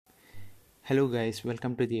Hello guys,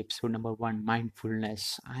 welcome to the episode number 1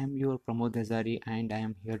 Mindfulness. I am your Pramod Hazari and I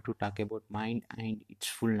am here to talk about mind and its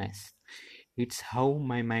fullness. It's how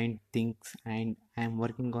my mind thinks and I am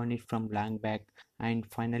working on it from long back and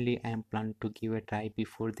finally I am planning to give a try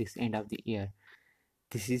before this end of the year.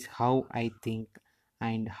 This is how I think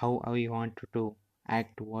and how I want to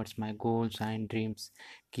act towards my goals and dreams.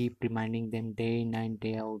 Keep reminding them day in and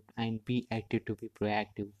day out and be active to be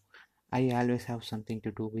proactive. I always have something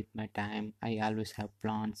to do with my time. I always have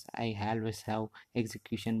plans. I always have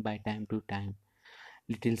execution by time to time.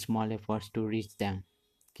 Little small efforts to reach them.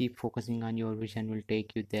 Keep focusing on your vision will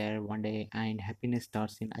take you there one day, and happiness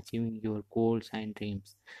starts in achieving your goals and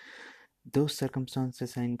dreams. Those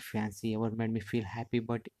circumstances and fancy ever made me feel happy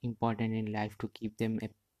but important in life to keep them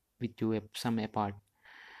with you some apart.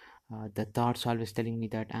 The thoughts always telling me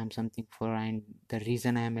that I am something for and the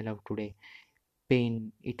reason I am alive today.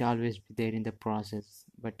 Pain, it always be there in the process,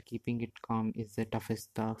 but keeping it calm is the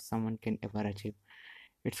toughest task someone can ever achieve.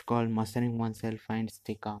 It's called mastering oneself and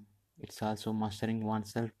stay calm. It's also mastering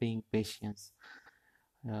oneself being patient.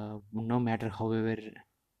 No matter however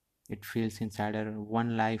it feels inside or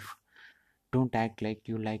one life, don't act like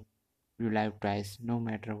you live twice, no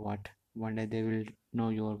matter what. One day they will know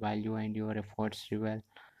your value and your efforts reveal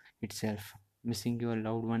itself. Missing your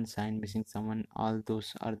loved ones and missing someone, all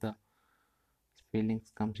those are the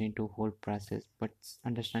feelings comes into whole process, but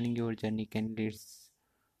understanding your journey can lead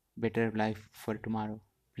better life for tomorrow.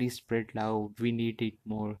 Please spread love, we need it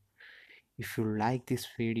more. If you like this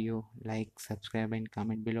video, like, subscribe and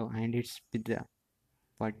comment below, and it's with the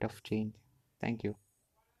part of change. Thank you.